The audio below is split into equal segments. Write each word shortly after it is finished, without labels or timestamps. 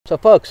So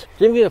folks,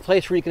 dreaming of a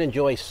place where you can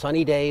enjoy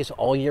sunny days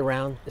all year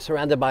round,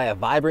 surrounded by a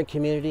vibrant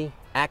community,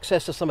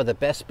 access to some of the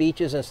best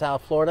beaches in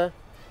South Florida,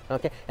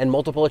 okay, and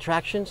multiple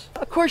attractions?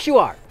 Of course you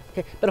are.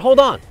 Okay, but hold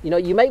on,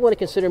 you might want to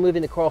consider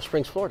moving to Coral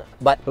Springs, Florida.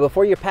 But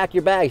before you pack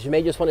your bags, you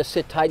may just want to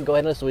sit tight and go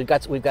ahead and listen.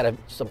 We've got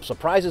some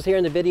surprises here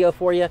in the video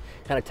for you,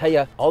 kind of tell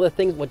you all the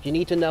things, what you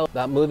need to know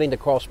about moving to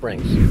Coral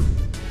Springs.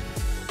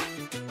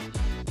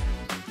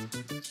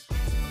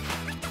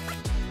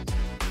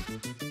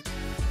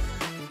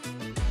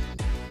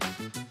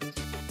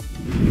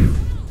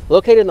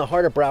 Located in the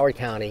heart of Broward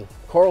County,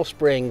 Coral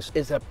Springs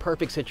is a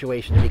perfect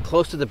situation to be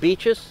close to the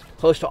beaches,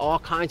 close to all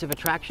kinds of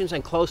attractions,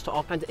 and close to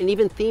all kinds of, and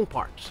even theme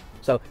parks.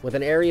 So with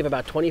an area of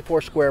about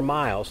 24 square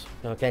miles,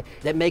 okay,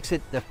 that makes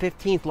it the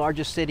 15th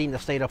largest city in the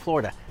state of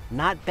Florida.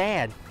 Not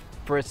bad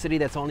for a city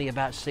that's only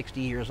about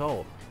 60 years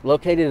old.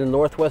 Located in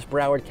northwest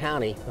Broward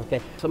County, okay,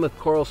 some of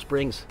Coral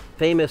Springs'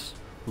 famous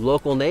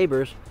local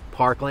neighbors,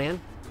 Parkland,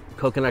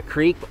 Coconut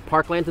Creek,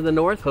 Parkland to the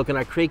north,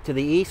 Coconut Creek to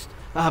the east,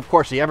 of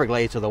course the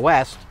Everglades to the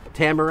west,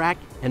 Tamarack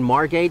and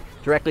Margate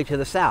directly to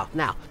the south.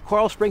 Now,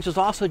 Coral Springs is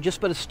also just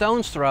but a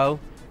stone's throw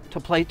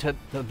to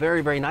the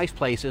very, very nice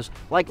places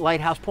like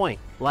Lighthouse Point,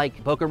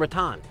 like Boca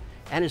Raton.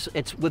 And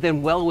it's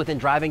well within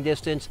driving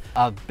distance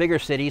of bigger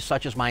cities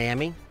such as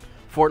Miami,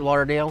 Fort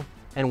Lauderdale,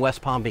 and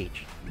West Palm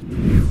Beach.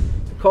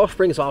 Coral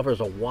Springs offers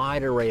a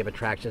wide array of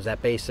attractions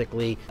that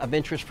basically of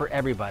interest for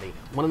everybody.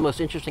 One of the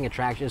most interesting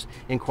attractions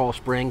in Coral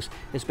Springs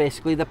is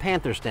basically the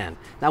Panthers Den.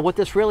 Now what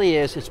this really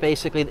is, it's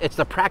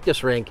the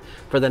practice rink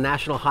for the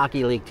National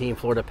Hockey League team,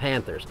 Florida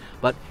Panthers.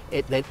 But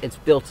it's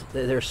built,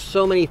 there's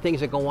so many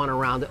things that go on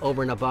around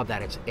over and above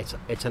that.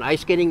 It's an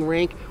ice skating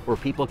rink where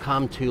people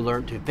come to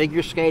learn to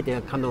figure skate, they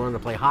come to learn to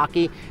play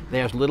hockey.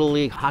 There's little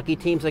league hockey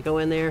teams that go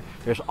in there.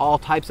 There's all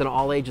types and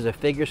all ages of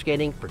figure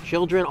skating for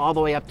children all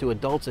the way up to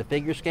adults that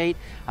figure skate.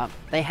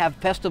 They have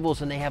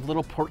festivals and they have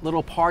little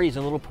parties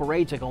and little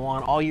parades that go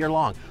on all year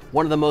long.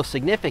 One of the most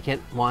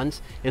significant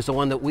ones is the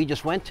one that we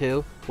just went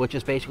to, which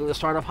is basically the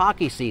start of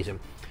hockey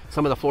season.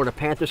 Some of the Florida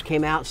Panthers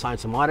came out,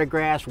 signed some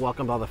autographs,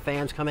 welcomed all the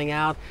fans coming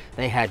out.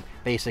 They had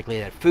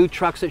food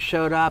trucks that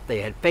showed up. They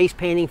had face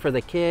painting for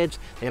the kids.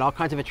 They had all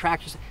kinds of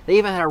attractions. They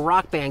even had a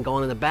rock band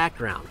going in the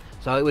background.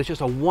 So it was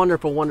just a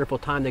wonderful, wonderful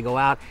time to go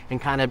out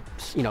and kind of,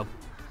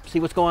 see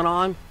what's going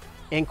on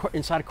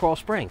inside of Coral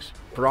Springs.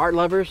 For art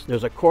lovers,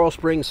 there's a Coral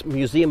Springs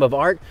Museum of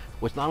Art,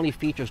 which not only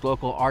features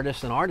local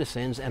artists and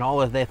artisans and all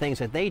of the things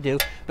that they do,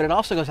 but it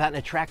also goes out and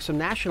attracts some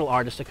national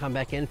artists to come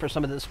back in for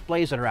some of the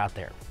displays that are out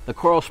there. The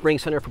Coral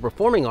Springs Center for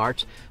Performing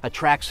Arts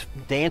attracts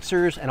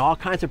dancers and all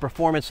kinds of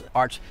performance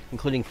arts,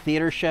 including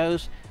theater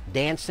shows,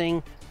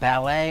 dancing,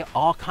 ballet,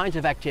 all kinds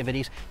of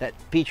activities that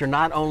feature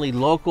not only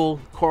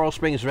local Coral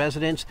Springs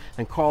residents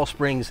and Coral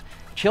Springs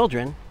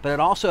children, but it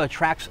also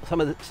attracts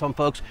some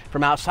folks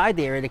from outside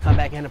the area to come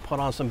back in and put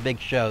on some big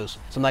shows,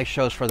 some nice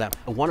shows for them.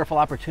 A wonderful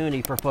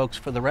opportunity for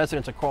the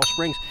residents of Coral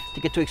Springs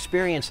to get to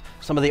experience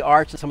some of the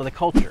arts and some of the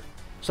culture.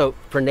 So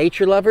for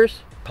nature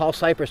lovers, Tall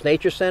Cypress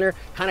Nature Center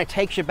kind of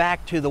takes you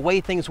back to the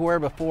way things were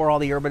before all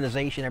the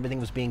urbanization, everything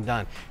was being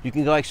done. You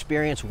can go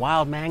experience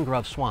wild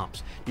mangrove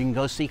swamps. You can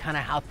go see kind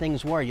of how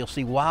things were. You'll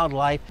see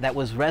wildlife that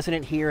was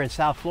resident here in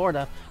South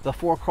Florida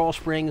before Coral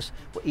Springs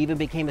even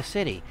became a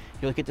city.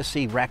 You'll get to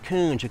see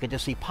raccoons, you get to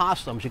see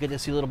possums, you get to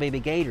see little baby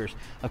gators.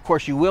 Of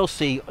course, you will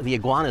see the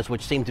iguanas,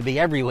 which seem to be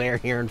everywhere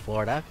here in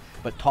Florida.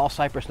 But Tall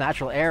Cypress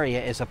Natural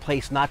Area is a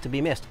place not to be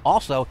missed.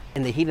 Also,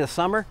 in the heat of the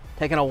summer,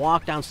 taking a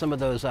walk down some of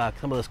those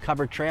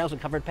covered trails and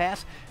covered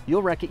paths,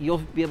 you'll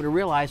be able to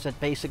realize that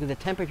basically the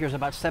temperature is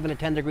about 7 to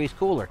 10 degrees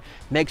cooler.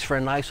 Makes for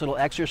a nice little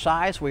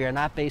exercise where you're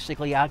not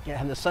basically out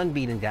having the sun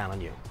beating down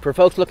on you. For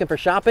folks looking for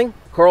shopping,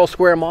 Coral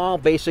Square Mall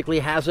basically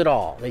has it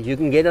all. You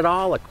can get it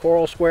all at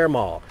Coral Square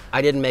Mall.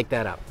 I didn't make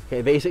that up.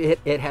 Okay, basically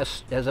it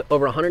has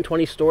over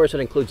 120 stores. It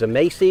includes a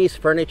Macy's,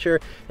 furniture,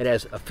 it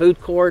has a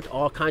food court,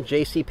 all kinds,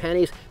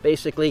 JCPenney's.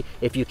 Basically,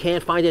 if you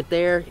can't find it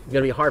there, you're going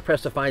to be hard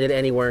pressed to find it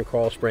anywhere in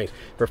Coral Springs.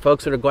 For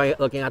folks that are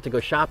looking out to go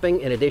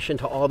shopping, in addition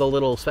to all the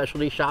little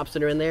specialty shops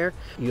that are in there,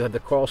 you have the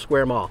Coral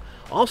Square Mall.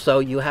 Also,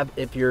 you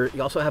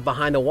also have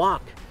Behind the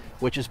Walk,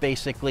 which is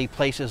basically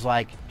places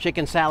like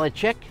Chicken Salad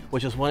Chick,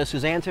 which is one of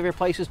Suzanne's favorite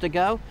places to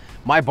go.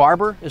 My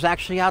Barber is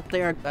actually out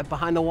there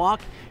Behind the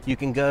Walk. You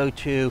can go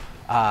to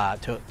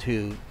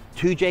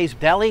 2J's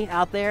Deli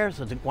out there,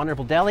 so it's a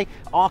wonderful deli.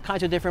 All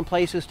kinds of different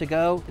places to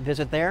go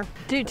visit there.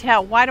 Do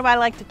tell, why do I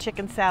like the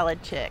Chicken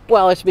Salad Chick?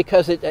 Well, it's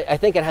because I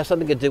think it has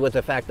something to do with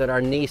the fact that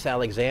our niece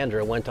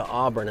Alexandra went to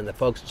Auburn and the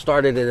folks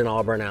started it in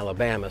Auburn,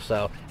 Alabama.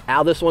 So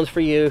Al, this one's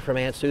for you from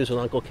Aunt Susan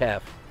and Uncle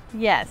Kev.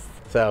 Yes.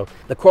 So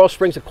the Coral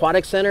Springs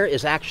Aquatic Center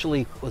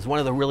was one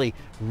of the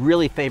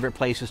really favorite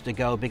places to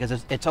go because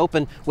it's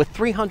open with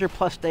 300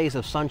 plus days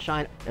of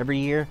sunshine every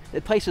year. The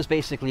place is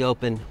basically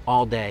open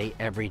all day,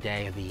 every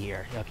day of the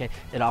year. Okay,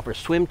 it offers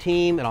swim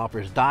team, it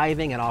offers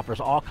diving, it offers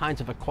all kinds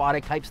of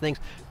aquatic types of things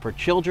for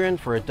children,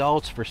 for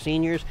adults, for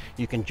seniors.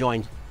 You can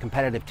join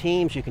competitive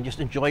teams. You can just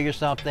enjoy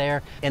yourself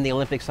there in the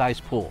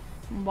Olympic-sized pool.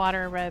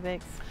 Water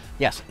aerobics.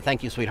 Yes,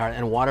 thank you, sweetheart.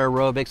 And water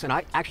aerobics, and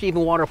actually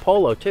even water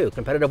polo too,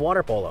 competitive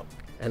water polo.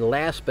 And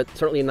last but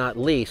certainly not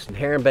least,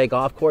 Heron Bay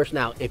Golf Course.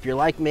 Now, if you're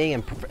like me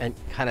and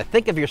kind of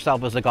think of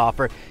yourself as a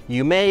golfer,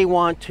 you may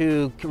want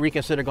to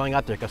reconsider going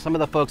up there because some of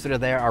the folks that are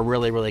there are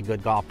really, really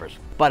good golfers.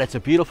 But it's a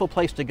beautiful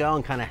place to go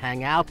and kind of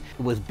hang out.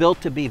 It was built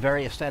to be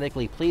very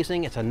aesthetically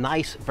pleasing. It's a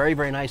nice, very,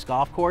 very nice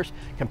golf course,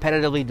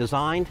 competitively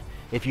designed.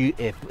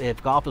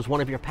 If golf is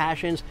one of your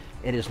passions,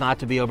 it is not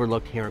to be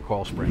overlooked here in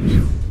Coral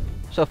Springs.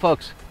 So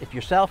folks, if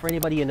yourself or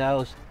anybody you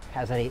know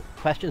has any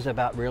questions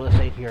about real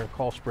estate here in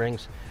Coral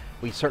Springs,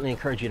 we certainly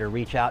encourage you to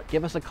reach out,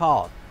 give us a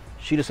call,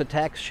 shoot us a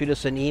text, shoot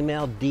us an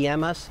email,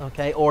 DM us,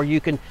 okay? Or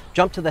you can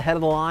jump to the head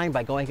of the line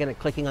by going in and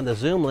clicking on the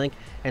Zoom link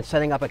and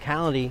setting up a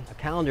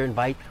calendar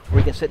invite where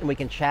we can sit and we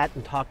can chat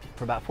and talk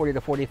for about 40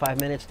 to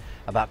 45 minutes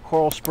about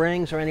Coral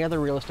Springs or any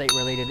other real estate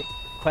related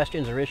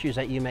questions or issues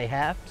that you may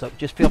have. So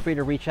just feel free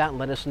to reach out and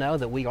let us know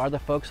that we are the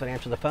folks that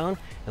answer the phone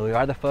and we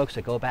are the folks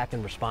that go back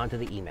and respond to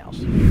the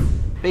emails.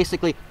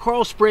 Basically,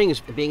 Coral Springs,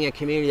 being a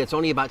community that's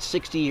only about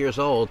 60 years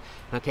old,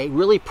 okay,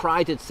 really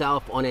prides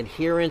itself on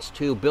adherence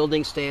to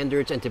building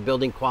standards and to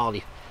building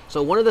quality.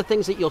 So one of the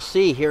things that you'll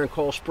see here in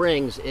Coral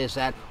Springs is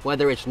that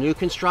whether it's new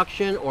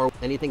construction or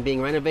anything being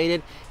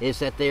renovated, is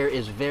that there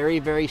is very,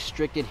 very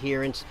strict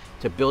adherence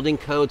to building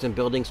codes and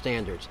building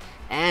standards.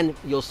 And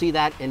you'll see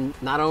that in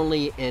not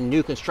only in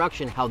new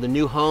construction, how the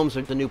new homes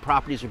or the new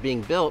properties are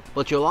being built,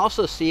 but you'll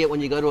also see it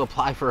when you go to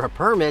apply for a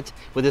permit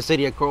with the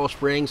city of Coral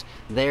Springs.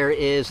 There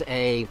is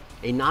a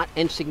not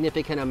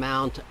insignificant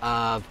amount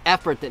of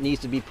effort that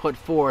needs to be put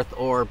forth,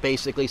 or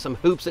basically some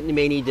hoops that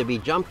may need to be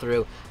jumped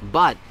through,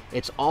 but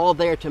it's all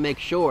there to make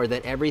sure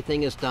that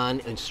everything is done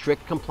in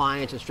strict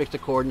compliance and strict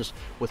accordance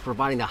with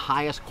providing the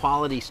highest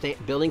quality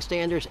building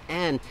standards,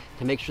 and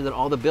to make sure that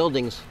all the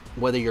buildings,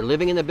 whether you're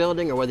living in the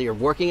building or whether you're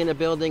working in the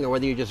building or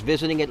whether you're just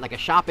visiting it like a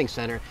shopping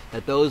center,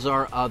 that those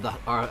are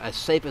as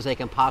safe as they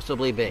can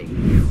possibly be.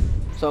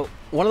 So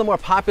one of the more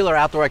popular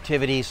outdoor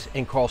activities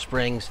in Coral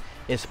Springs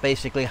is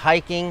basically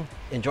hiking,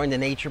 enjoying the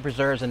nature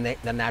preserves and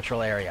the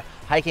natural area.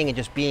 Hiking and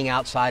just being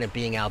outside and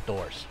being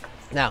outdoors.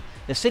 Now,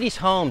 the city's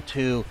home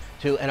to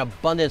an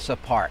abundance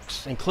of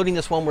parks, including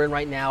this one we're in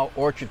right now,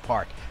 Orchard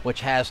Park,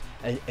 which has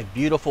a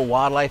beautiful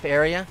wildlife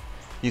area.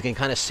 You can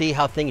kind of see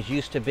how things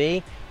used to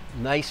be.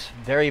 Nice,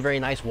 very,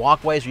 very nice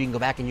walkways where you can go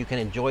back and you can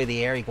enjoy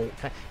the area. You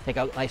can take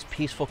a nice,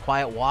 peaceful,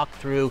 quiet walk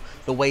through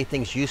the way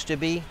things used to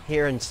be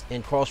here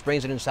in Coral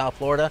Springs and in South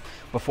Florida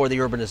before the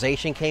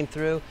urbanization came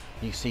through.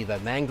 You see the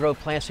mangrove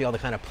plants, see all the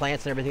kind of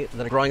plants and everything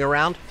that are growing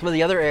around. Some of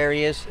the other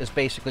areas is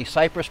basically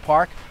Cypress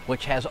Park,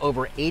 which has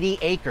over 80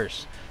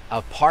 acres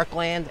of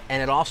parkland,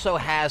 and it also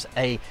has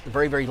a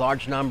very, very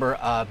large number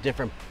of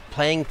different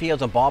playing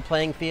fields and ball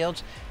playing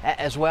fields,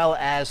 as well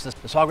as the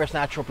Sawgrass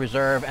Natural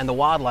Preserve and the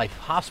Wildlife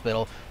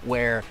Hospital,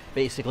 where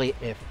basically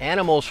if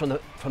animals from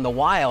the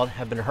wild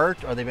have been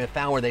hurt or they've been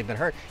found where they've been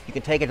hurt, you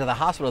can take it to the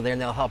hospital there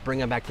and they'll help bring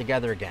them back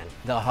together again.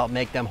 They'll help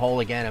make them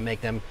whole again and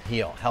make them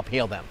help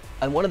heal them.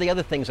 And one of the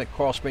other things that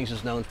Coral Springs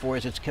is known for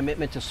is its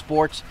commitment to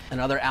sports and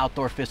other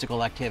outdoor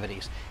physical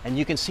activities. And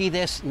you can see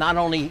this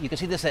you can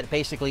see this at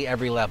basically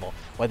every level.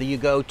 Whether you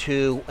go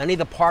to any of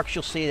the parks,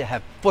 you'll see they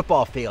have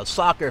football fields,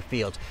 soccer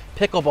fields,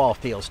 pickleball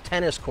fields,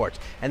 tennis courts,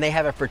 and they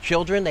have it for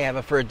children, they have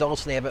it for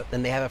adults,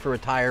 and they have it for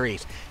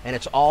retirees. And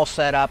it's all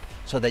set up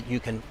so that you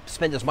can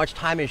spend as much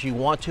time as you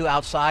want to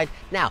outside.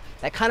 Now,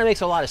 that kind of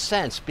makes a lot of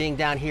sense being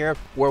down here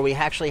where we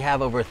actually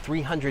have over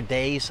 300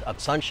 days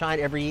of sunshine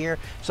every year.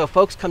 So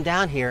folks come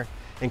down here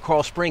in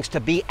Coral Springs to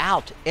be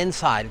out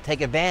inside and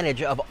take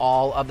advantage of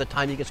all of the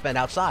time you can spend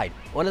outside.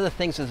 One of the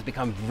things that's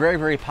become very,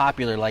 very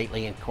popular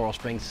lately in Coral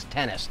Springs is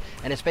tennis.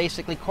 And it's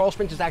basically, Coral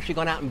Springs has actually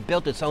gone out and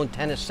built its own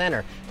tennis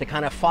center to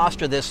kind of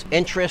foster this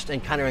interest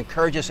and kind of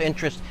encourage this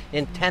interest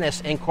in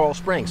tennis in Coral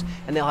Springs.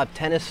 And they'll have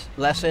tennis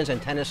lessons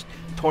and tennis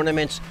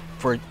tournaments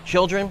for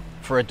children,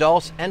 for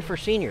adults, and for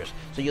seniors.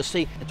 So you'll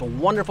see it's a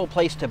wonderful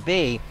place to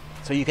be,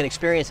 so you can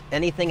experience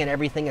anything and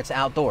everything that's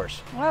outdoors.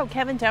 Whoa,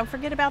 Kevin, don't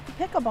forget about the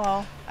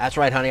pickleball. That's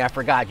right, honey, I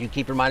forgot. You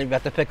keep reminding me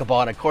about the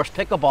pickleball. And of course,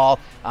 pickleball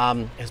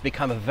has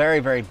become a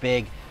very, very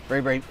big,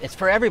 it's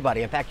for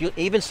everybody. In fact,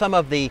 even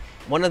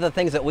one of the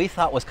things that we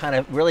thought was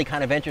really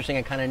kind of interesting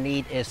and kind of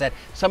neat is that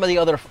some of the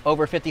other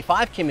over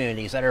 55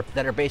 communities that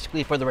are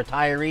basically for the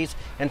retirees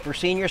and for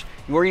seniors,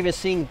 we're even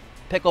seeing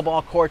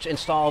pickleball courts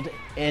installed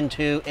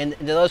into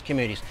those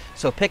communities.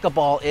 So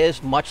pickleball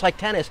is much like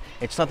tennis.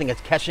 It's something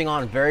that's catching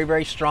on very,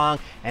 very strong,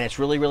 and it's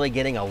really, really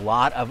getting a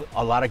lot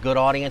of good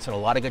audience and a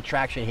lot of good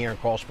traction here in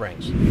Coral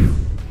Springs.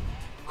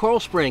 Coral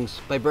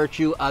Springs, by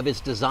virtue of its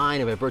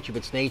design and by virtue of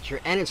its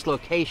nature and its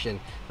location,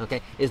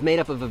 okay, is made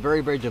up of a very,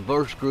 very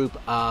diverse group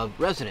of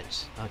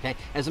residents. Okay,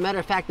 as a matter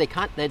of fact,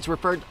 it's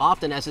referred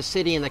often as a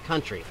city in the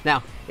country.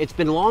 Now, it's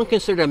been long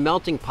considered a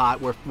melting pot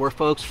where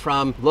folks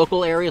from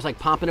local areas like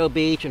Pompano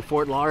Beach and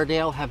Fort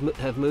Lauderdale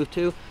have moved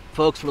to,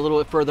 folks from a little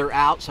bit further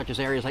out, such as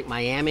areas like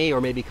Miami,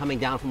 or maybe coming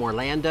down from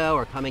Orlando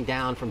or coming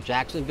down from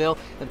Jacksonville,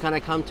 have kind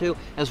of come to,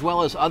 as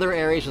well as other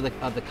areas of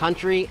the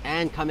country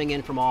and coming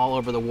in from all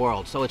over the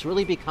world. So it's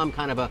really become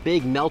kind of a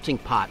big melting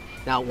pot.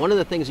 Now, one of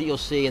the things that you'll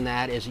see in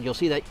that is you'll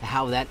see that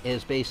how that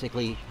is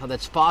basically how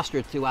that's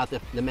fostered throughout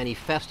the many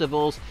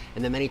festivals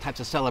and the many types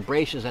of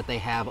celebrations that they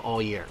have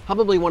all year.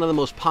 Probably one of the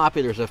most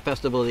popular is the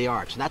Festival of the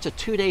Arts. And that's a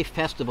 2-day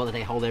festival that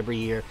they hold every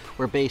year,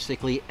 where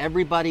basically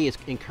everybody is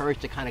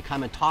encouraged to kind of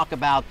come and talk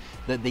about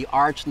the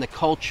arts and the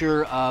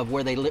culture of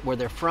where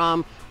they're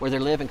from, where they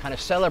live, and kind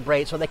of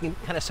celebrate, so they can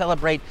kind of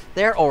celebrate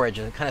their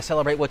origin and kind of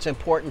celebrate what's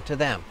important to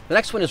them. The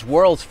next one is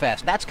World's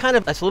Fest. That's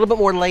a little bit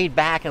more laid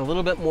back and a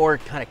little bit more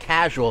kind of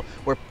casual,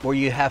 where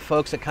you have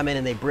folks that come in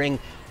and they bring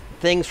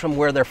things from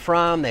where they're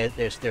from.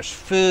 There's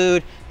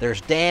food,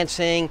 there's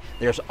dancing,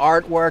 there's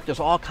artwork, there's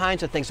all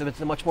kinds of things. So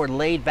it's a much more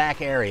laid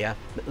back area,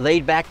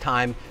 laid back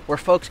time, where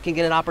folks can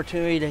get an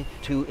opportunity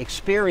to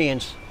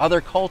experience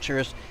other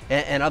cultures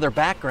and other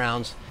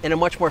backgrounds in a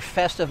much more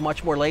festive,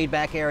 much more laid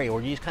back area,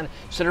 where you just kind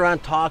of sit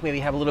around, talk, maybe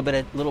have a little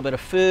bit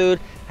of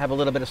food, have a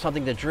little bit of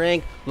something to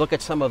drink, look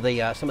at some of the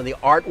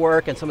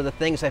artwork and some of the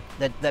things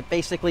that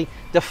basically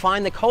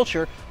define the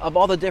culture of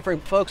all the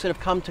different folks that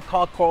have come to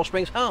call Coral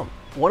Springs home.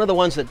 One of the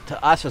ones that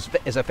to us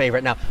is a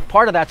favorite. Now,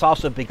 part of that's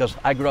also because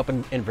I grew up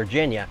in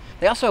Virginia.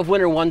 They also have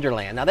Winter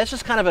Wonderland. Now, this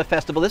is kind of a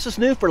festival. This is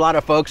new for a lot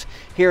of folks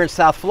here in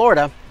South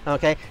Florida,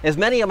 okay? As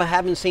many of them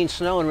haven't seen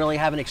snow and really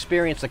haven't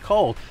experienced the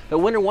cold. But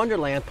Winter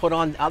Wonderland put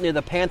on out near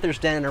the Panthers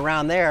Den and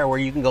around there, where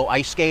you can go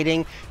ice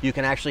skating, you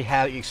can actually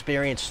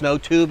experience snow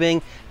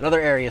tubing and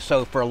other areas.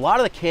 So for a lot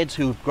of the kids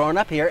who've grown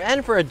up here,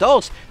 and for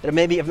adults that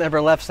maybe have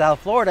never left South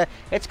Florida,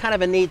 it's kind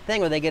of a neat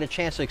thing where they get a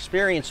chance to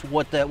experience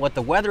what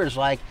the weather is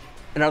like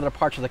in other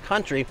parts of the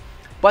country,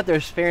 but they're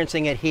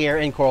experiencing it here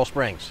in Coral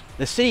Springs.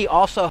 The city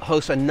also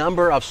hosts a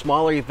number of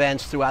smaller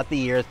events throughout the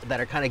year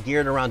that are kind of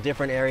geared around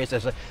different areas.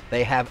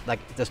 They have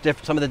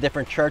some of the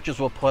different churches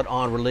will put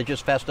on religious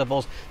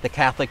festivals. The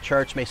Catholic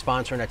Church may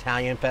sponsor an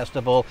Italian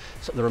festival.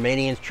 So the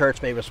Romanian Church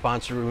may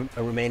sponsor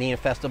a Romanian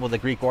festival. The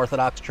Greek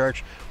Orthodox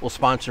Church will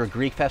sponsor a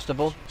Greek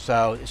festival.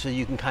 So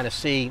you can kind of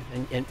see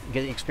and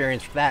get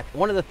experience for that.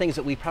 One of the things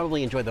that we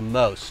probably enjoy the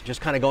most,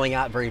 just kind of going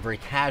out very, very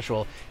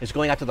casual, is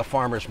going out to the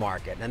farmers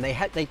market. And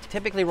they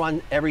typically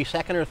run every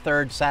second or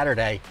third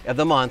Saturday of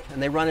the month,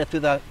 and they run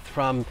it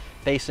from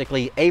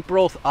basically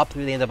April up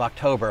through the end of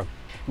October.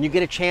 And you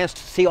get a chance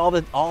to see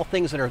all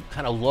things that are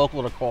kind of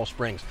local to Coral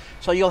Springs.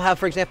 So you'll have,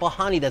 for example,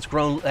 honey that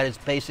is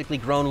basically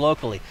grown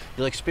locally.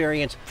 You'll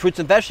experience fruits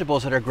and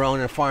vegetables that are grown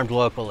and farmed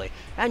locally.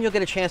 And you'll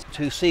get a chance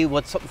to see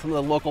what some of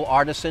the local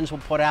artisans will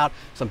put out,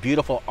 some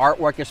beautiful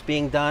artwork that's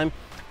being done.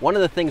 One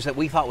of the things that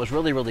we thought was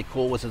really, really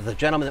cool was the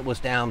gentleman that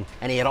was down,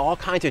 and he had all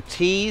kinds of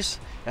teas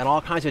and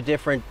all kinds of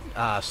different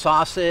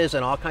sauces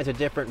and all kinds of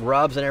different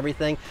rubs and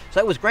everything. So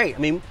it was great. I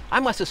mean, I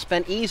must have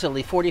spent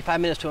easily 45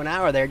 minutes to an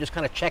hour there just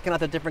kind of checking out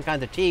the different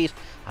kinds of teas.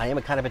 I am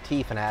a kind of a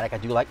tea fanatic. I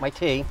do like my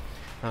tea.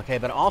 Okay,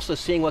 but also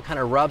seeing what kind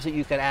of rubs that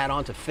you could add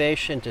on to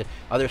fish and to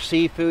other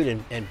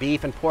seafood and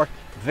beef and pork.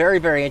 Very,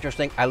 very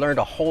interesting. I learned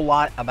a whole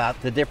lot about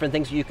the different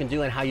things you can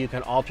do and how you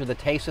can alter the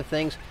taste of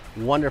things.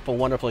 Wonderful,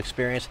 wonderful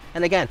experience.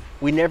 And again,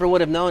 we never would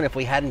have known if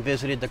we hadn't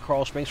visited the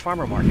Coral Springs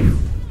Farmer Market.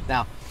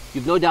 Now,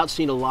 you've no doubt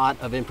seen a lot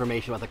of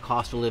information about the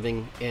cost of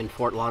living in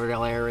Fort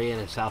Lauderdale area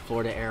and in South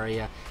Florida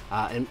area,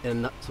 and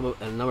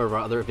a number of our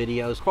other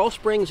videos. Coral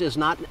Springs is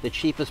not the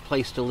cheapest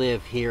place to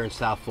live here in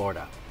South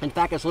Florida. In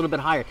fact, it's a little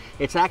bit higher.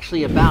 It's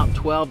actually about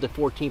 12 to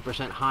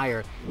 14%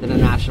 higher than the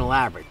national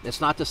average.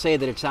 It's not to say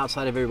that it's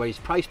outside of everybody's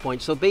price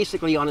point. So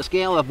basically, on a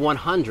scale of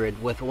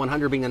 100, with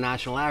 100 being the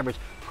national average,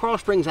 Coral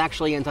Springs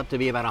actually ends up to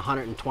be about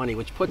 120,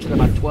 which puts it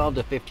about 12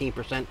 to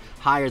 15%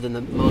 higher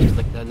than most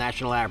of the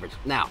national average.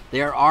 Now,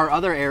 there are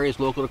other areas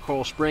local to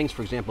Coral Springs,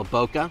 for example,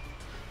 Boca,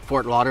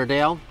 Fort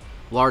Lauderdale,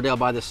 Lauderdale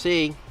by the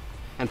Sea,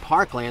 and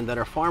Parkland, that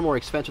are far more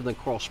expensive than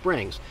Coral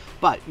Springs.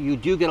 But you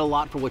do get a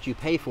lot for what you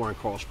pay for in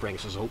Coral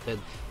Springs.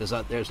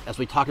 There's, as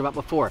we talked about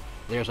before,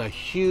 there's a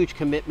huge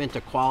commitment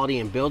to quality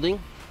in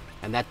building,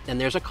 and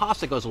there's a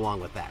cost that goes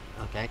along with that,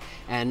 okay?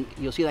 And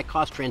you'll see that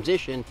cost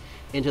transition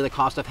into the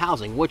cost of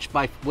housing, which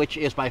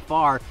is by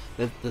far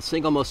the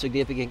single most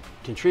significant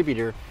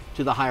contributor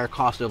to the higher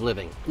cost of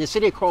living. In the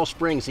city of Coral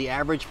Springs, the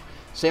average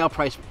sale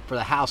price for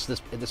the house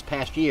this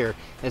past year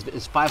is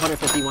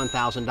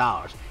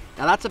 $551,000.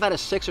 Now that's about a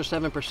 6 or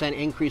 7%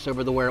 increase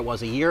over where it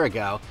was a year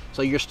ago.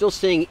 So you're still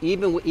seeing,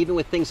 even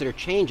with things that are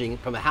changing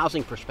from a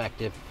housing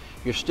perspective,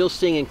 you're still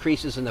seeing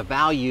increases in the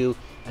value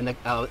and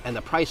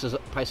the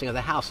pricing of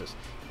the houses.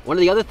 One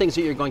of the other things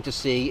that you're going to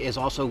see is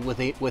also with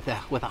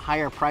a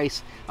higher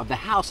price of the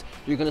house,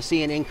 you're going to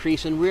see an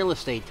increase in real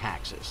estate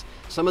taxes.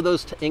 Some of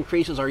those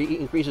increases are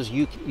increases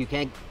you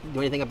can't do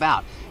anything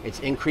about. It's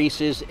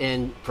increases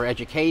for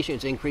education,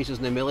 it's increases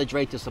in the millage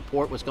rate to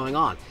support what's going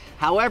on.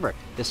 However,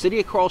 the city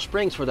of Coral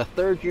Springs, for the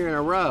third year in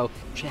a row,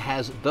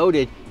 has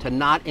voted to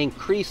not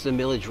increase the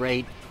millage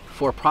rate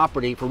for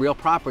property, for real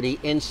property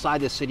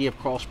inside the city of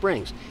Coral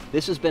Springs.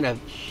 This has been a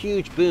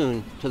huge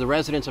boon to the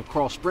residents of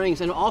Coral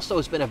Springs, and also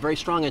has been a very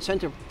strong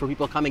incentive for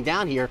people coming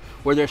down here,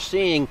 where they're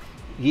seeing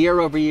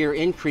year-over-year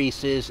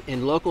increases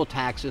in local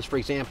taxes, for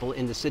example,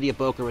 in the city of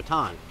Boca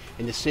Raton,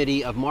 in the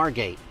city of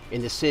Margate,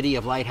 in the city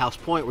of Lighthouse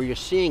Point, where you're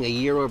seeing a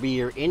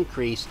year-over-year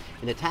increase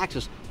in the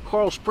taxes.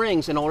 Coral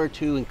Springs, in order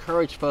to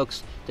encourage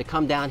folks to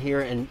come down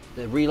here and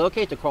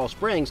relocate to Coral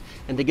Springs,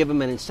 and to give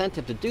them an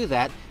incentive to do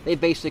that,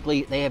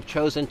 they have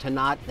chosen to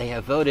not, they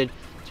have voted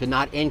to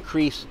not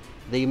increase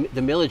the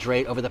millage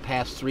rate over the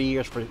past 3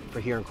 years for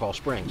here in Coral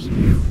Springs.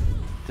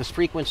 This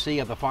frequency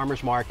of the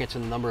farmers markets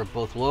and the number of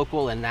both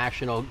local and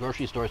national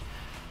grocery stores,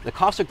 the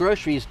cost of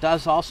groceries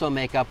does also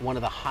make up one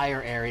of the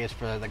higher areas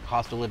for the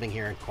cost of living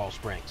here in Coral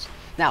Springs.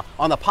 Now,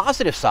 on the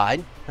positive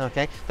side,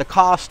 okay, the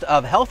cost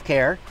of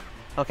healthcare,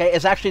 okay,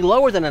 is actually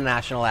lower than the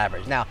national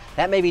average. Now,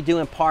 that may be due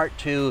in part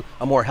to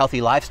a more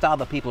healthy lifestyle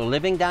that people are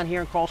living down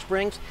here in Coral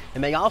Springs. It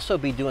may also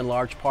be due in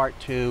large part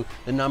to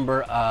the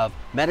number of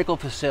medical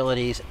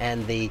facilities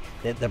and the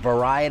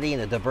variety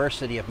and the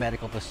diversity of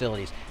medical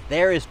facilities.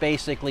 There is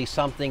basically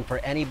something for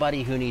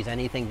anybody who needs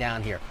anything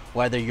down here,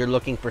 whether you're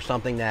looking for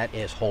something that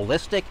is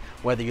holistic,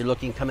 whether you're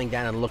coming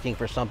down and looking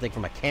for something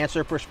from a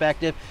cancer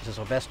perspective. This is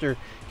Sylvester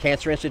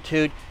Cancer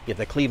Institute, you have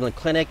the Cleveland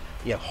Clinic,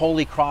 you have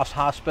Holy Cross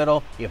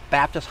Hospital, you have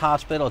Baptist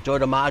Hospital, Joe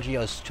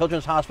DiMaggio's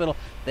Children's Hospital.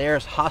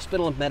 There's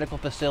hospital and medical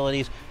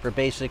facilities for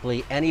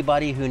basically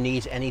anybody who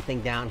needs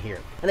anything down here.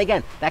 And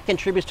again, that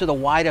contributes to the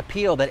wide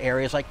appeal that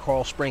areas like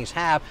Coral Springs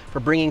have for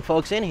bringing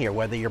folks in here,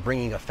 whether you're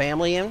bringing a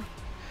family in,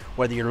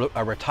 whether you're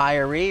a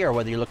retiree or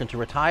whether you're looking to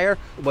retire,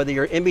 whether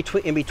you're in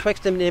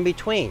betwixt and in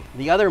between.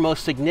 The other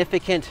most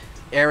significant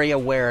area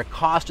where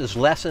cost is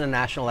less than the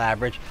national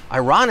average,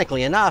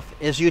 ironically enough,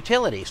 is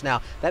utilities.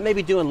 Now, that may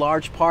be due in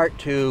large part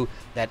to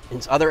that in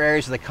other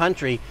areas of the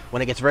country,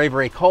 when it gets very,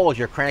 very cold,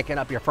 you're cranking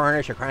up your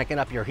furnace, you're cranking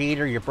up your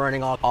heater, you're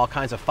burning all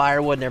kinds of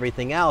firewood and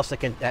everything else that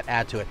can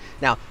add to it.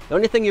 Now, the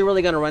only thing you're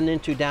really going to run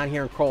into down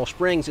here in Coral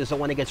Springs is that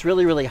when it gets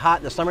really, really hot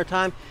in the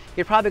summertime,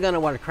 you're probably going to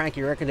want to crank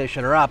your air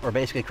conditioner up, or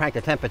basically crank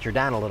the temperature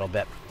down a little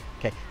bit.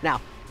 Okay, now,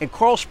 in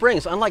Coral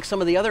Springs, unlike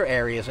some of the other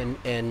areas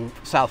in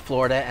South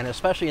Florida, and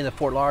especially in the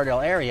Fort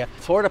Lauderdale area,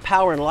 Florida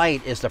Power and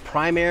Light is the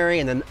primary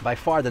and by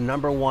far the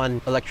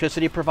 #1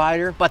 electricity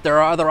provider. But there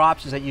are other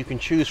options that you can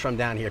choose from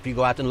down here if you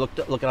go out and look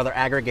at other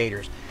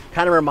aggregators.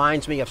 Kind of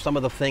reminds me of some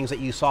of the things that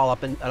you saw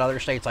up in other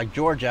states like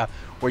Georgia,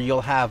 where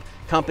you'll have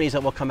companies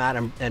that will come out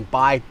and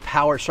buy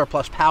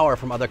surplus power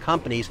from other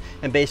companies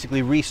and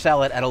basically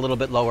resell it at a little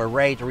bit lower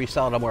rate, or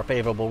resell it at a more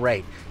favorable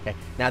rate. Okay.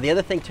 Now, the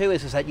other thing too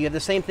is that you have the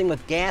same thing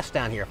with gas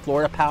down here.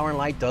 Florida Power and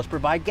Light does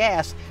provide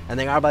gas, and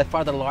they are by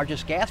far the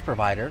largest gas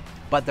provider,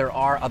 but there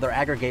are other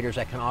aggregators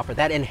that can offer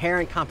that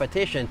inherent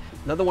competition.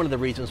 Another one of the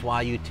reasons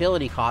why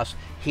utility costs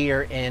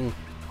here in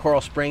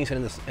Coral Springs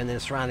and in the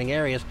surrounding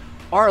areas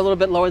are a little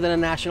bit lower than a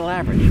national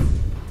average.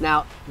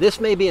 Now, this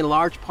may be in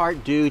large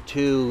part due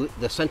to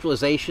the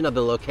centralization of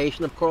the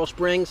location of Coral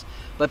Springs,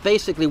 but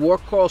basically where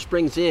Coral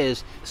Springs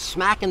is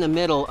smack in the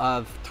middle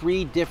of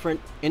 3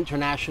 different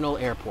international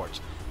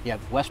airports. You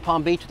have West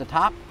Palm Beach at the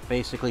top,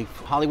 basically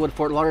Hollywood,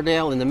 Fort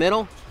Lauderdale in the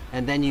middle,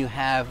 and then you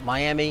have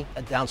Miami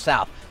down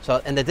south.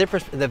 So, and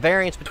the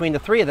variance between the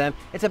 3 of them,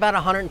 it's about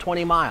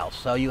 120 miles.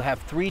 So you have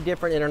 3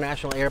 different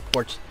international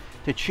airports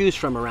to choose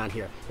from around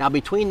here. Now,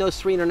 between those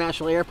 3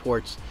 international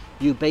airports,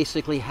 you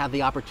basically have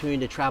the opportunity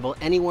to travel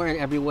anywhere and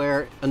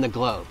everywhere in the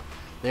globe.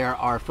 There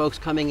are folks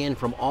coming in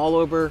from all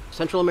over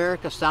Central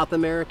America, South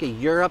America,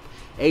 Europe,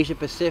 Asia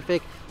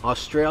Pacific,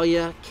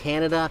 Australia,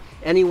 Canada,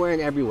 anywhere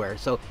and everywhere.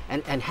 So,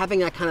 and having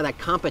that kind of that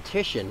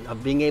competition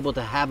of being able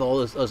to have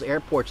all those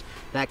airports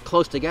that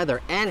close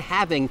together, and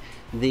having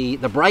the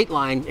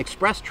Brightline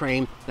express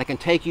train that can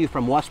take you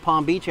from West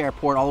Palm Beach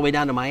Airport all the way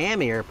down to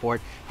Miami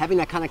Airport, having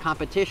that kind of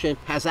competition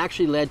has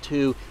actually led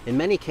to, in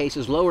many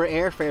cases, lower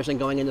airfares than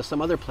going into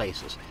some other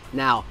places.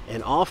 Now,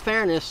 in all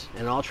fairness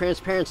and all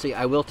transparency,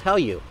 I will tell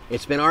you,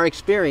 it's been our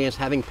experience,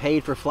 having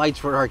paid for flights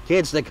for our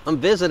kids to come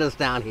visit us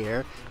down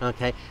here,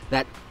 okay,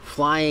 that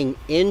flying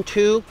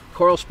into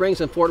Coral Springs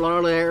and Fort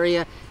Lauderdale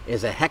area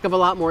is a heck of a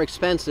lot more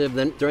expensive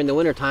than during the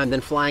winter time than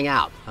flying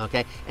out,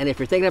 okay? And if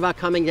you're thinking about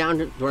coming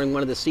down during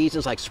one of the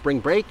seasons like spring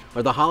break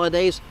or the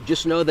holidays,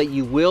 just know that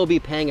you will be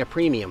paying a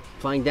premium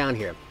flying down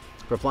here,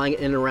 for flying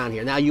in and around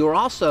here. Now, you're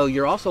also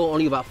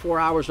only about 4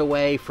 hours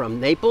away from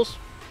Naples,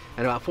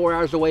 and about 4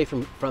 hours away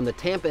from the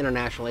Tampa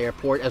International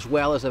Airport, as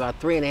well as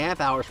about 3.5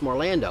 hours from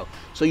Orlando.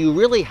 So you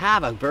really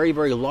have a very,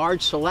 very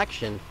large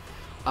selection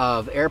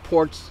of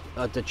airports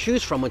to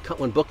choose from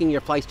when booking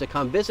your flights to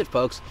come visit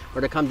folks,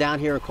 or to come down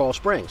here in Coral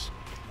Springs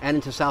and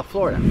into South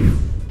Florida.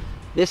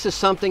 This is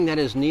something that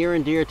is near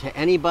and dear to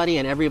anybody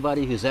and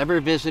everybody who's ever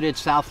visited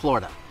South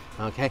Florida,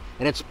 okay?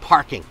 And it's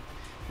parking.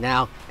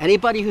 Now,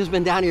 anybody who's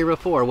been down here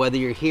before, whether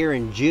you're here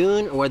in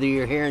June or whether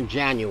you're here in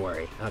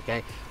January,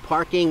 okay,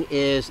 parking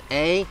is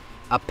A,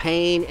 a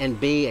pain, and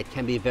B, it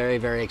can be very,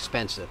 very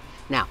expensive.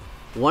 Now,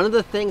 one of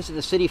the things that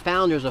the city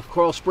founders of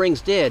Coral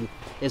Springs did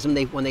is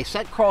when they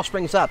set Coral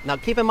Springs up, now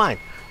keep in mind,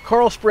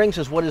 Coral Springs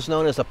is what is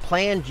known as a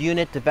planned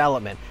unit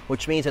development,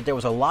 which means that there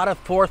was a lot of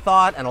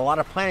forethought and a lot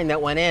of planning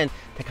that went in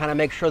to kind of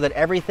make sure that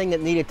everything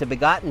that needed to be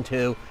gotten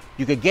to,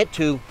 you could get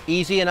to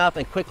easy enough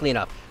and quickly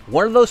enough.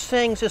 One of those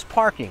things is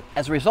parking.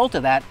 As a result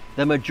of that,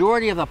 the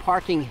majority of the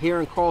parking here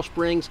in Coral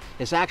Springs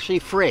is actually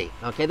free.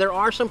 Okay, there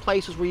are some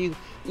places where you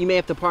may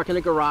have to park in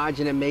a garage,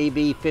 and it may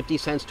be 50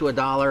 cents to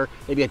 $1,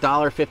 maybe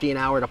 $1.50 an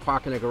hour to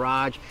park in a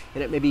garage,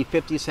 and it may be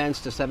 50 cents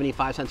to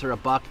 75 cents or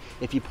 $1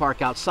 if you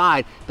park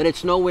outside, but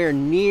it's nowhere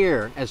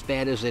near as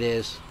bad as it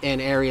is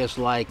in areas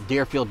like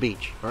Deerfield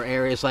Beach or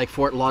areas like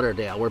Fort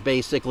Lauderdale, where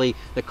basically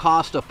the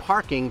cost of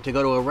parking to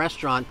go to a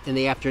restaurant in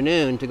the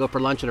afternoon, to go for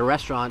lunch at a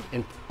restaurant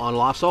on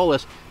Las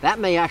Olas, that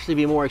may actually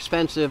be more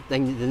expensive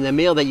than the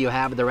meal that you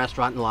have at the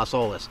restaurant in Las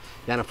Olas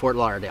down in Fort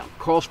Lauderdale.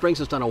 Coral Springs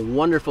has done a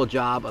wonderful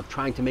job of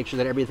trying to make sure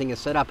that everything is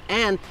set up,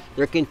 and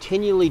they're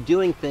continually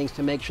doing things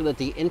to make sure that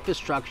the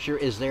infrastructure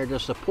is there to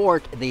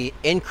support the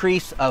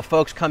increase of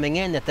folks coming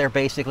in that they're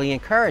basically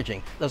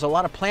encouraging. There's a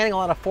lot of planning, a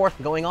lot of forth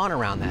going on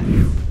around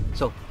that.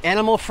 So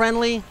animal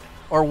friendly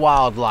or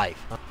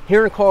wildlife?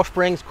 Here in Coral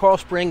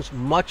Springs,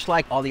 much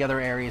like all the other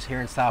areas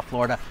here in South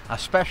Florida,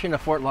 especially in the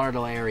Fort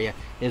Lauderdale area,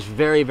 is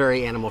very,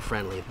 very animal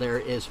friendly.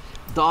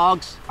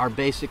 Dogs are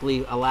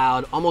basically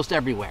allowed almost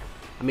everywhere.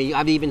 I mean,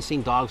 I've even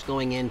seen dogs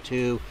going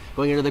into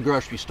the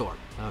grocery store.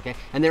 Okay,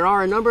 and there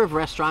are a number of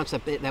restaurants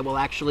that will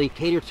actually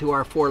cater to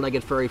our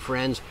four-legged furry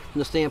friends from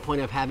the standpoint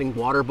of having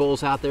water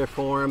bowls out there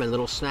for them and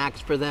little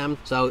snacks for them.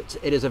 So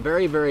it is a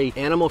very, very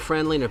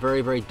animal-friendly and a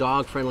very, very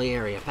dog-friendly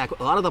area. In fact,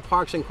 a lot of the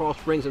parks in Coral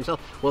Springs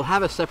themselves will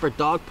have a separate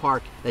dog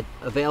park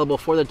available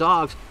for the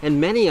dogs, and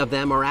many of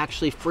them are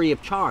actually free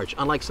of charge.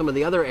 Unlike some of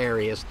the other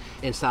areas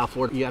in South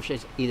Florida, you have to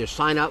either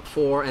sign up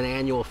for an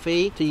annual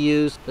fee to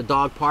use the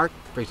dog park,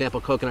 for example,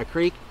 Coconut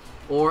Creek,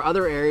 or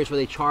other areas where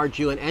they charge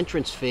you an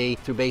entrance fee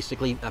to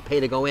basically pay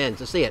to go in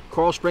to see it.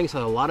 Coral Springs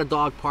has a lot of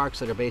dog parks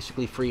that are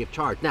basically free of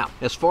charge. Now,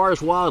 as far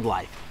as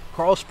wildlife,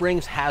 Coral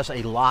Springs has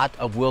a lot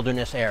of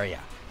wilderness area.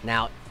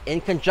 Now,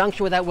 in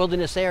conjunction with that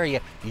wilderness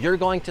area, you're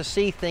going to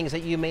see things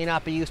that you may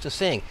not be used to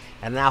seeing.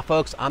 And now,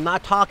 folks, I'm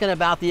not talking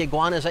about the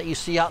iguanas that you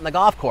see out in the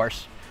golf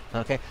course.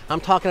 Okay, I'm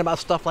talking about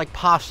stuff like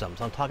possums.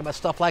 I'm talking about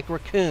stuff like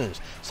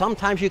raccoons.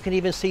 Sometimes you can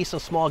even see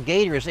some small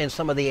gators in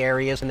some of the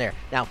areas in there.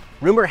 Now,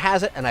 rumor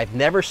has it, and I've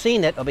never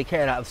seen it, I'll be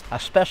careful,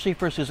 especially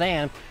for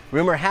Suzanne,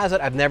 rumor has it,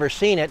 I've never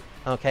seen it,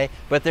 okay,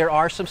 but there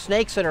are some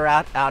snakes that are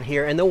out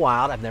here in the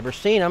wild. I've never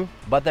seen them,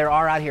 but there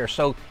are out here.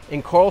 So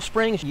in Coral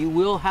Springs, you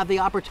will have the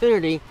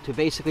opportunity to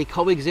basically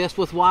coexist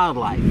with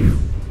wildlife.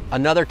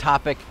 Another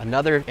topic,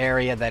 another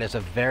area that is a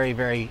very,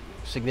 very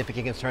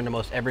significant concern to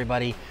most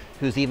everybody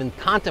who's even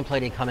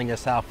contemplating coming to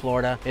South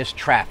Florida is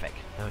traffic.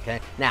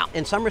 Okay, now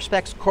in some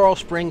respects, Coral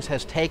Springs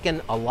has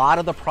taken a lot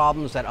of the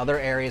problems that other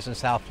areas in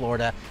South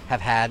Florida have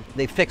had.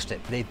 They fixed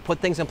it. They put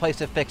things in place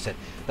to fix it.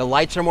 The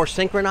lights are more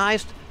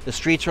synchronized. The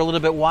streets are a little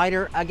bit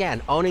wider,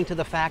 again, owning to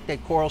the fact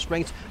that Coral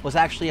Springs was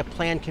actually a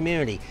planned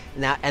community.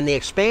 Now, and the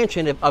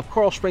expansion of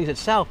Coral Springs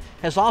itself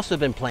has also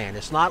been planned.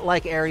 It's not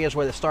like areas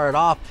where it started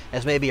off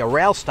as maybe a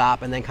rail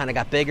stop and then kind of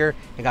got bigger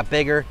and got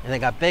bigger and then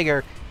got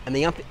bigger, and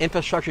the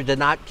infrastructure did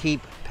not keep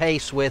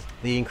pace with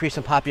the increase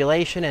in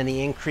population and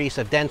the increase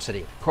of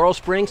density. Coral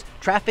Springs,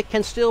 traffic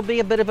can still be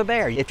a bit of a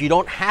bear. If you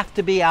don't have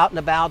to be out and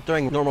about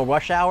during normal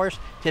rush hours,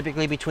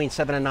 typically between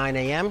 7 and 9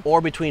 a.m.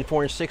 or between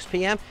 4 and 6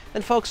 p.m.,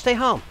 then folks stay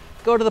home.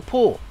 Go to the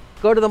pool,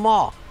 go to the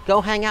mall,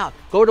 go hang out,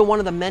 go to one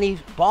of the many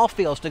ball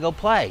fields to go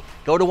play,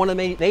 go to one of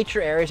the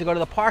nature areas to go to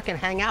the park and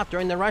hang out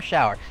during the rush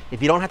hour.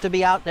 If you don't have to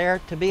be out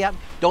there to be out,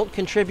 don't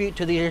contribute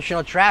to the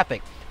additional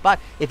traffic. But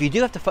if you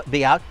do have to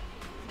be out,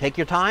 take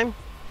your time,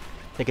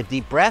 take a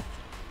deep breath,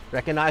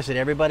 recognize that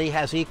everybody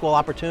has equal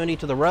opportunity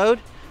to the road,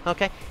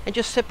 okay, and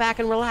just sit back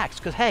and relax,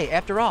 because hey,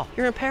 after all,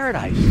 you're in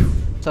paradise.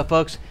 So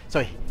folks,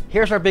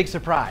 here's our big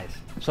surprise.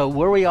 So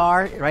where we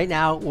are right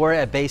now, we're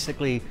at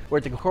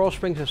the Coral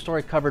Springs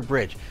Historic Covered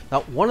Bridge.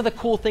 Now, one of the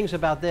cool things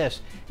about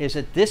this is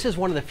that this is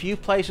one of the few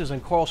places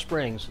in Coral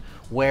Springs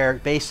where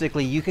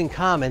basically you can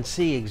come and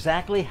see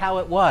exactly how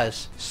it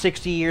was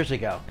 60 years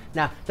ago.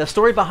 Now, the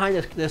story behind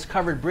this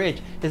covered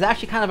bridge is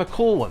actually kind of a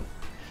cool one.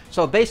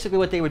 So basically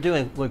what they were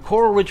doing, when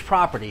Coral Ridge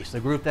Properties, the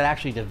group that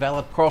actually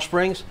developed Coral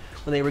Springs,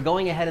 when they were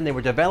going ahead and they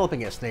were developing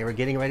this, they were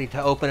getting ready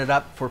to open it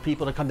up for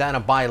people to come down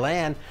and buy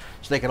land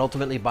so they could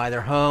ultimately buy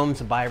their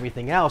homes and buy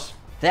everything else.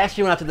 They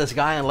actually went out to this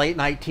guy on late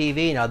night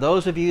TV. Now,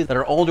 those of you that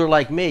are older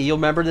like me, you'll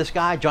remember this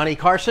guy, Johnny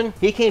Carson.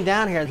 He came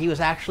down here and he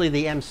was actually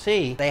the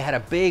MC. They had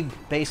a big,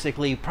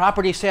 basically,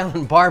 property sale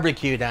and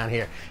barbecue down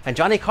here. And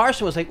Johnny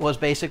Carson was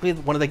basically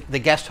one of the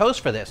guest hosts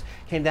for this.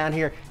 Came down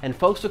here and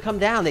folks would come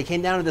down. They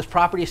came down to this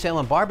property sale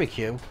and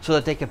barbecue so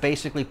that they could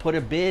basically put a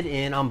bid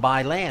in on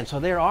buy land. So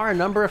there are a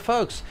number of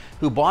folks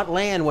who bought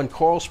land when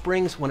Coral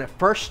Springs, when it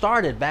first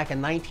started back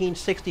in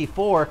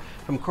 1964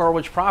 from Coral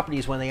Ridge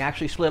Properties, when they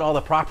actually split all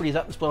the properties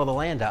up and split all the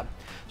land up.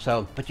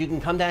 So, but you can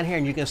come down here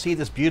and you can see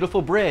this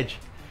beautiful bridge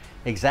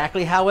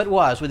exactly how it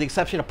was, with the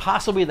exception of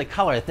possibly the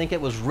color. I think it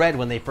was red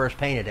when they first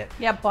painted it.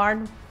 Yeah,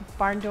 barn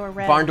door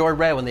red. Barn door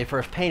red when they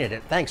first painted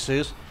it. Thanks,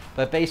 Suze.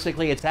 but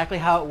basically it's exactly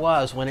how it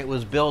was when it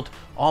was built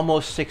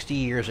almost 60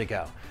 years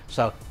ago.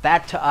 So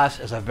that to us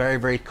is a very,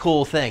 very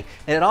cool thing.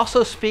 And it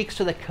also speaks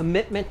to the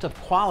commitment of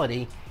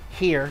quality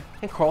here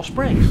in Coral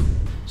Springs.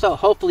 So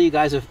hopefully you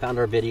guys have found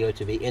our video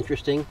to be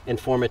interesting,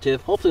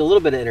 informative, hopefully a little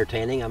bit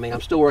entertaining. I mean,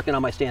 I'm still working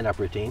on my stand-up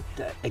routine.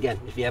 Again,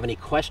 if you have any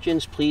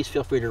questions, please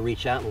feel free to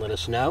reach out and let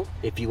us know.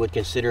 If you would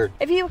consider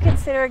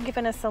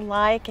giving us a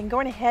like and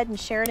going ahead and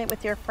sharing it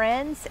with your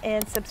friends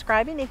and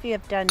subscribing if you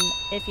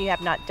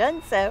have not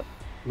done so.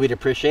 We'd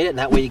appreciate it, and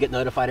that way you get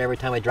notified every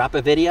time I drop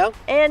a video.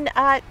 And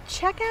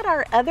check out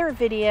our other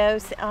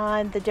videos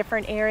on the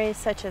different areas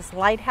such as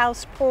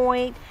Lighthouse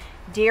Point,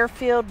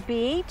 Deerfield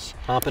Beach,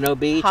 Pompano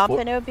Beach,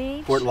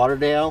 Fort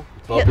Lauderdale,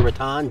 Boca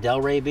Raton,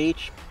 Delray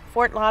Beach,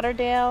 Fort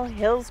Lauderdale,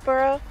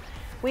 Hillsborough.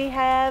 We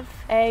have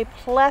a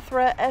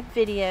plethora of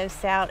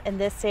videos out in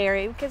this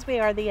area because we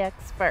are the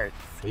experts.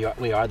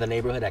 We are the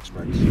neighborhood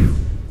experts.